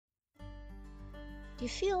Do you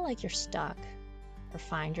feel like you're stuck or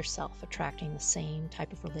find yourself attracting the same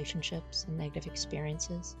type of relationships and negative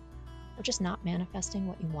experiences, or just not manifesting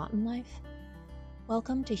what you want in life?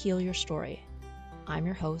 Welcome to Heal Your Story. I'm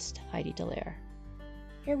your host, Heidi Dallaire.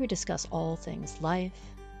 Here we discuss all things life,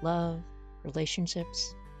 love,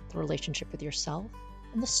 relationships, the relationship with yourself,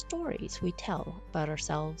 and the stories we tell about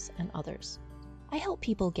ourselves and others. I help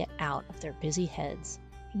people get out of their busy heads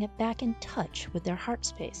and get back in touch with their heart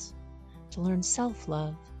space to learn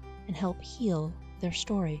self-love and help heal their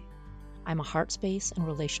story. I'm a heart space and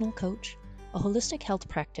relational coach, a holistic health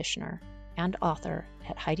practitioner, and author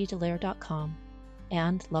at HeidiDallaire.com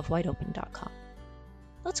and LoveWideOpen.com.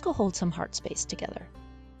 Let's go hold some heart space together.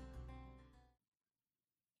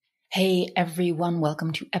 Hey everyone,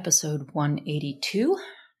 welcome to episode 182,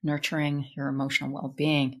 Nurturing Your Emotional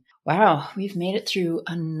Well-Being. Wow, we've made it through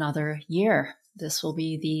another year. This will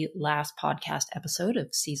be the last podcast episode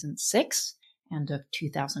of season 6 and of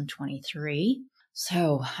 2023.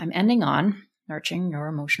 So I'm ending on nurturing your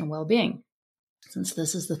emotional well-being, since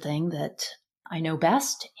this is the thing that I know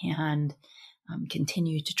best and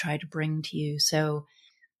continue to try to bring to you. So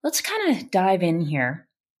let's kind of dive in here.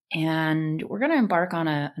 And we're going to embark on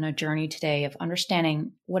a journey today of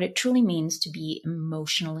understanding what it truly means to be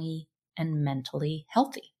emotionally and mentally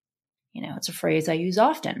healthy. You know, it's a phrase I use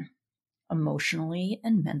often, emotionally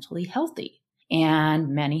and mentally healthy.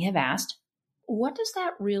 And many have asked, what does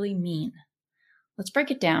that really mean? Let's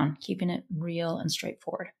break it down, keeping it real and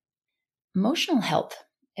straightforward. Emotional health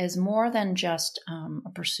is more than just a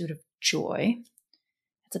pursuit of joy.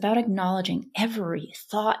 It's about acknowledging every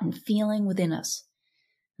thought and feeling within us.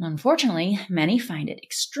 And unfortunately, many find it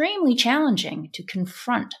extremely challenging to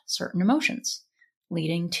confront certain emotions,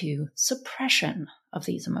 leading to suppression of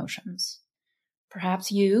these emotions.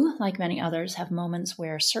 Perhaps you, like many others, have moments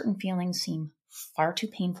where certain feelings seem far too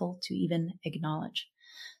painful to even acknowledge.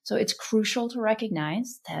 So it's crucial to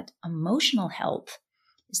recognize that emotional health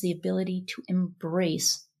is the ability to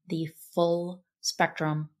embrace the full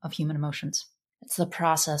spectrum of human emotions. It's the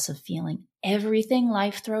process of feeling everything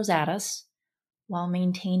life throws at us while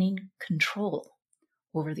maintaining control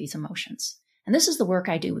over these emotions. And this is the work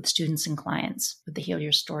I do with students and clients with the Heal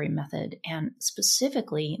Your Story method, and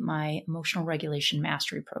specifically my Emotional Regulation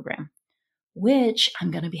Mastery program, which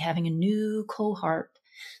I'm going to be having a new cohort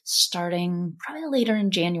starting probably later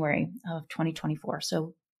in January of 2024.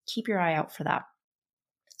 So keep your eye out for that.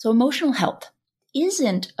 So emotional health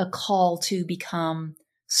isn't a call to become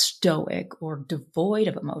stoic or devoid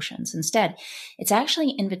of emotions. Instead, it's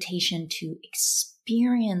actually an invitation to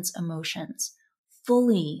experience emotions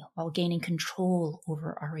fully while gaining control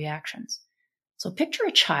over our reactions. So picture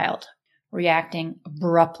a child reacting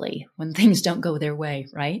abruptly when things don't go their way,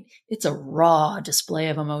 right? It's a raw display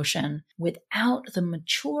of emotion without the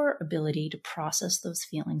mature ability to process those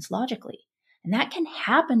feelings logically. And that can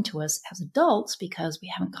happen to us as adults because we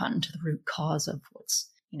haven't gotten to the root cause of what's,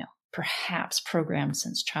 perhaps programmed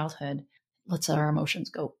since childhood. Lets our emotions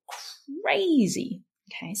go crazy.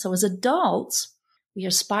 Okay, so as adults, we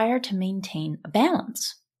aspire to maintain a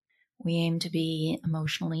balance. We aim to be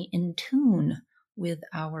emotionally in tune with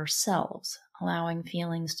ourselves, allowing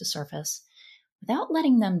feelings to surface without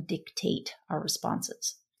letting them dictate our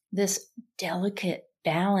responses. This delicate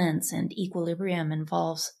balance and equilibrium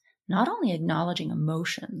involves not only acknowledging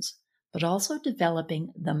emotions, but also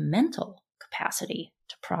developing the mental capacity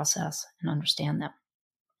to process and understand them.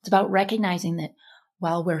 It's about recognizing that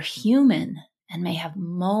while we're human and may have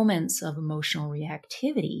moments of emotional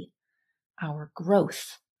reactivity, our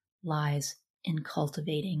growth lies in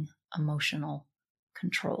cultivating emotional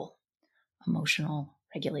control, emotional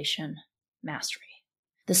regulation mastery.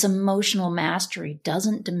 This emotional mastery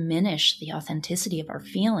doesn't diminish the authenticity of our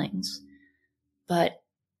feelings, but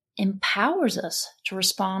empowers us to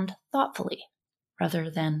respond thoughtfully rather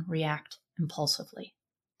than react impulsively.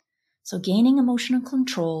 So gaining emotional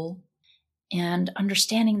control and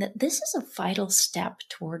understanding that this is a vital step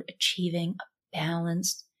toward achieving a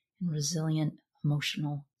balanced and resilient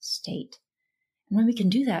emotional state. And when we can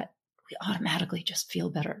do that, we automatically just feel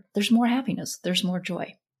better. There's more happiness. There's more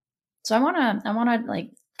joy. So I want to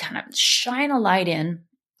kind of shine a light in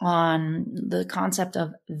on the concept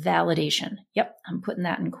of validation. Yep, I'm putting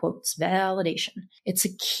that in quotes, validation. It's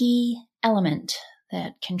a key element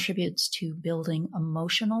that contributes to building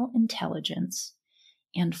emotional intelligence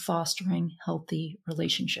and fostering healthy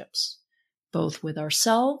relationships, both with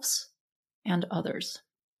ourselves and others.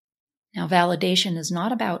 Now, validation is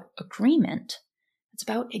not about agreement. It's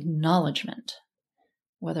about acknowledgement,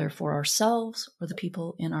 whether for ourselves or the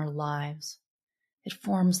people in our lives. It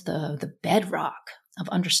forms the bedrock of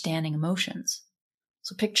understanding emotions.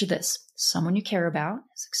 So picture this. Someone you care about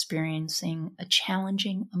is experiencing a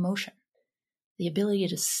challenging emotion. The ability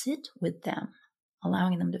to sit with them,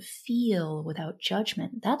 allowing them to feel without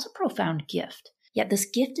judgment, that's a profound gift. Yet this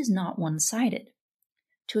gift is not one-sided.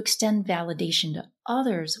 To extend validation to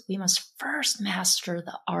others, we must first master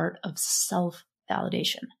the art of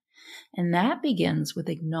self-validation. And that begins with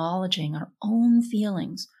acknowledging our own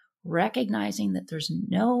feelings, recognizing that there's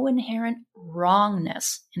no inherent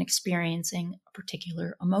wrongness in experiencing a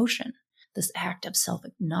particular emotion. This act of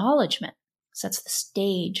self-acknowledgement sets the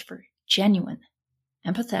stage for genuine,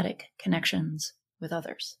 empathetic connections with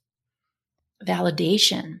others.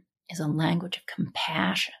 Validation is a language of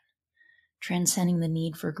compassion, transcending the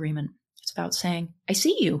need for agreement. It's about saying, I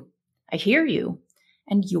see you, I hear you,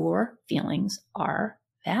 and your feelings are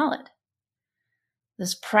valid.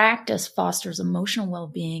 This practice fosters emotional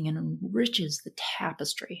well-being and enriches the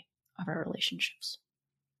tapestry of our relationships.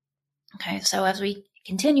 Okay, so as we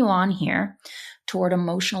continue on here toward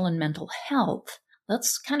emotional and mental health,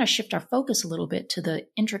 let's kind of shift our focus a little bit to the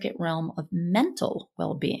intricate realm of mental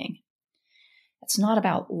well-being. It's not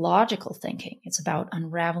about logical thinking. It's about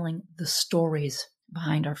unraveling the stories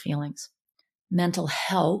behind our feelings. Mental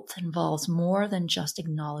health involves more than just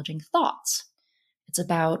acknowledging thoughts. It's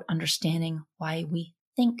about understanding why we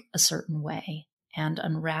think a certain way and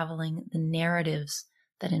unraveling the narratives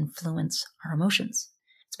that influence our emotions.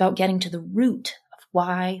 It's about getting to the root of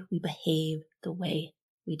why we behave the way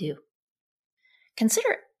we do. Consider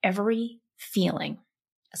every feeling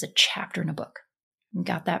as a chapter in a book.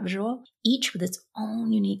 Got that visual? Each with its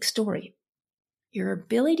own unique story. Your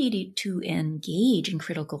ability to engage in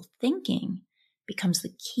critical thinking becomes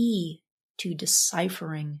the key to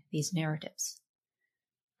deciphering these narratives.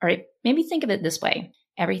 All right, maybe think of it this way.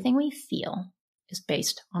 Everything we feel is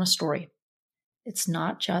based on a story. It's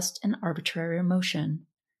not just an arbitrary emotion.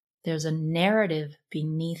 There's a narrative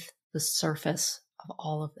beneath the surface of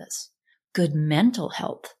all of this. Good mental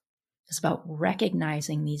health is about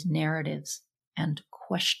recognizing these narratives and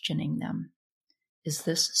questioning them. Is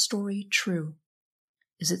this story true?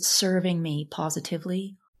 Is it serving me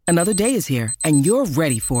positively? Another day is here, and you're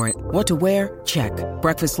ready for it. What to wear? Check.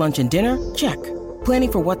 Breakfast, lunch, and dinner? Check.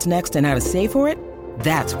 Planning for what's next and how to save for it?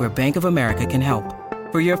 That's where Bank of America can help.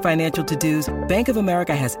 For your financial to-dos, Bank of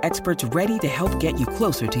America has experts ready to help get you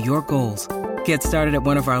closer to your goals. Get started at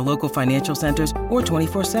one of our local financial centers or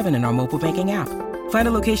 24/7 in our mobile banking app. Find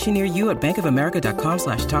a location near you at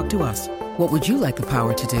bankofamerica.com/talktous. What would you like the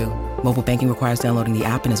power to do? Mobile banking requires downloading the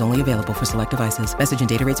app and is only available for select devices. Message and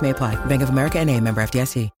data rates may apply. Bank of America N.A., member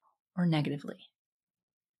FDIC. Or negatively.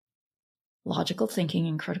 Logical thinking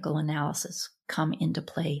and critical analysis come into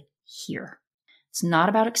play here. It's not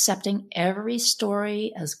about accepting every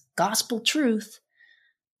story as gospel truth,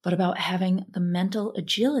 but about having the mental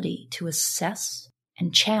agility to assess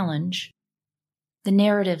and challenge the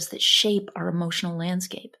narratives that shape our emotional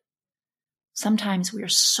landscape. Sometimes we are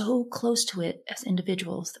so close to it as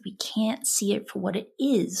individuals that we can't see it for what it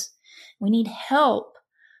is. We need help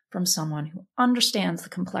from someone who understands the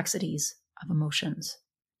complexities of emotions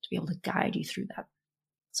to be able to guide you through that.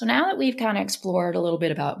 So now that we've kind of explored a little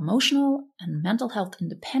bit about emotional and mental health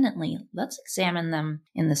independently, let's examine them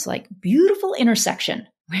in this beautiful intersection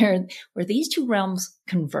where these two realms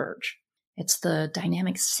converge. It's the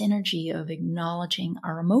dynamic synergy of acknowledging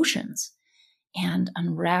our emotions and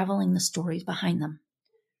unraveling the stories behind them,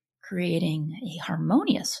 creating a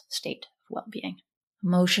harmonious state of well-being.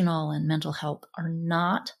 Emotional and mental health are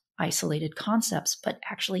not isolated concepts, but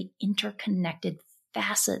actually interconnected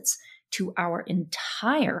facets to our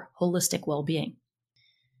entire holistic well-being.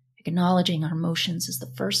 Acknowledging our emotions is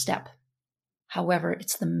the first step. However,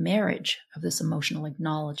 it's the marriage of this emotional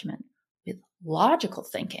acknowledgement with logical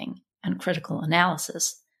thinking and critical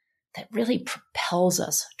analysis that really propels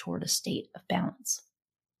us toward a state of balance.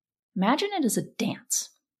 Imagine it as a dance.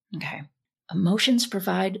 Okay. Emotions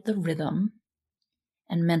provide the rhythm,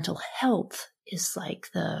 and mental health is like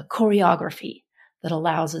the choreography that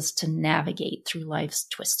allows us to navigate through life's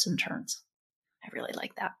twists and turns. I really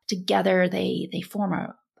like that. Together, they form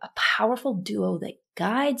a powerful duo that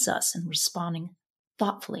guides us in responding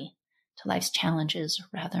thoughtfully to life's challenges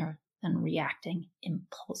rather than reacting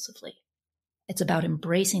impulsively. It's about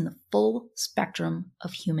embracing the full spectrum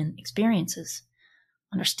of human experiences,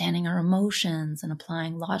 understanding our emotions and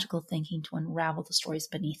applying logical thinking to unravel the stories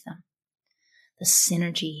beneath them. The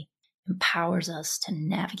synergy empowers us to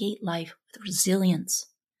navigate life with resilience,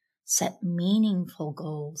 set meaningful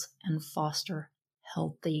goals, and foster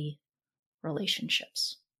healthy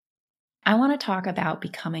relationships. I want to talk about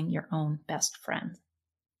becoming your own best friend.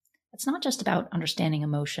 It's not just about understanding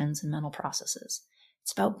emotions and mental processes.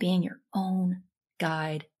 It's about being your own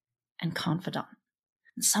guide, and confidant.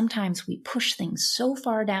 And sometimes we push things so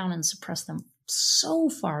far down and suppress them so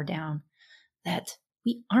far down that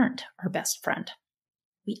we aren't our best friend.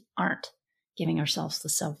 We aren't giving ourselves the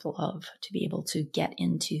self-love to be able to get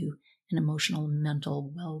into an emotional and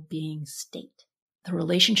mental well-being state. The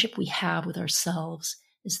relationship we have with ourselves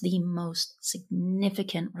is the most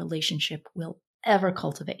significant relationship we'll ever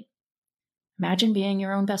cultivate. Imagine being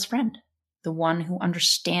your own best friend, the one who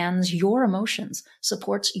understands your emotions,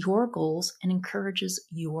 supports your goals, and encourages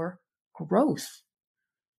your growth.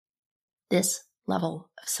 This level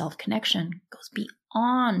of self-connection goes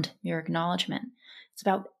beyond mere acknowledgement. It's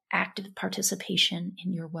about active participation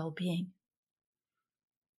in your well-being.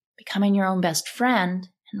 Becoming your own best friend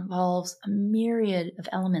involves a myriad of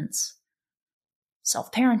elements: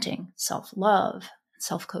 self-parenting, self-love, and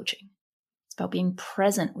self-coaching. It's about being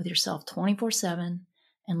present with yourself 24/7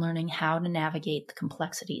 and learning how to navigate the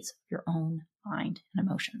complexities of your own mind and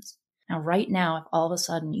emotions. Now, right now, if all of a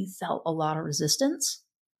sudden you felt a lot of resistance,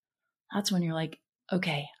 that's when you're like,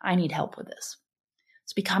 okay, I need help with this.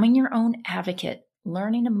 It's becoming your own advocate,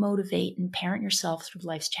 learning to motivate and parent yourself through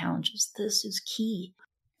life's challenges. This is key.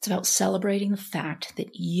 It's about celebrating the fact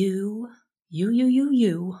that you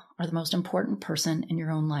are the most important person in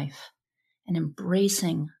your own life and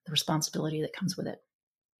embracing the responsibility that comes with it.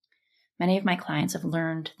 Many of my clients have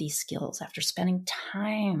learned these skills after spending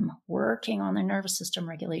time working on their nervous system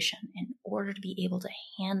regulation in order to be able to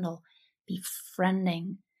handle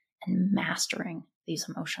befriending and mastering these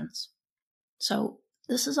emotions. So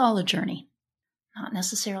this is all a journey, not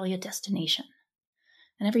necessarily a destination.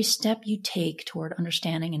 And every step you take toward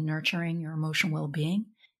understanding and nurturing your emotional well-being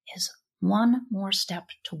is one more step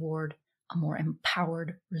toward a more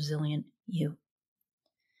empowered, resilient you.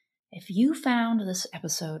 If you found this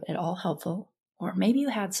episode at all helpful, or maybe you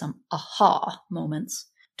had some aha moments,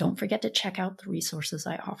 don't forget to check out the resources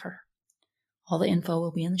I offer. All the info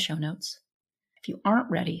will be in the show notes. If you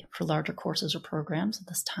aren't ready for larger courses or programs at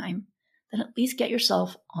this time, then at least get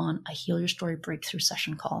yourself on a Heal Your Story breakthrough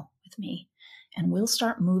session call with me, and we'll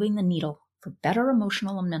start moving the needle for better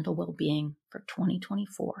emotional and mental well-being for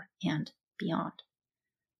 2024 and beyond.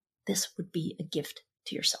 This would be a gift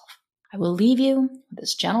to yourself. I will leave you with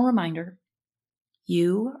this gentle reminder: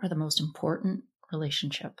 you are the most important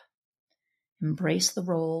relationship. Embrace the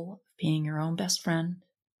role of being your own best friend,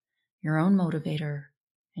 your own motivator,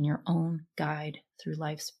 and your own guide through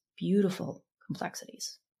life's beautiful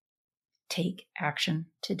complexities. Take action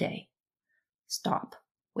today. Stop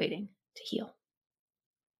waiting to heal.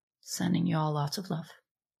 Sending you all lots of love.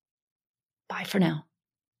 Bye for now.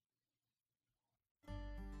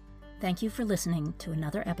 Thank you for listening to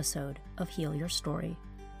another episode of Heal Your Story.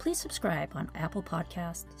 Please subscribe on Apple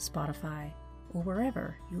Podcasts, Spotify, or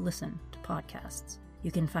wherever you listen to podcasts.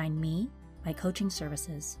 You can find me, my coaching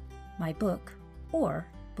services, my book, or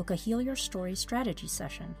book a Heal Your Story strategy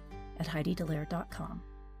session at HeidiDelaire.com.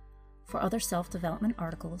 For other self-development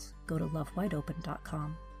articles, go to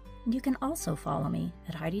lovewideopen.com. And you can also follow me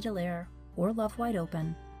at Heidi Delaire or Love Wide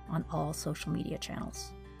Open on all social media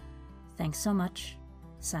channels. Thanks so much.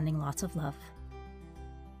 Sending lots of love.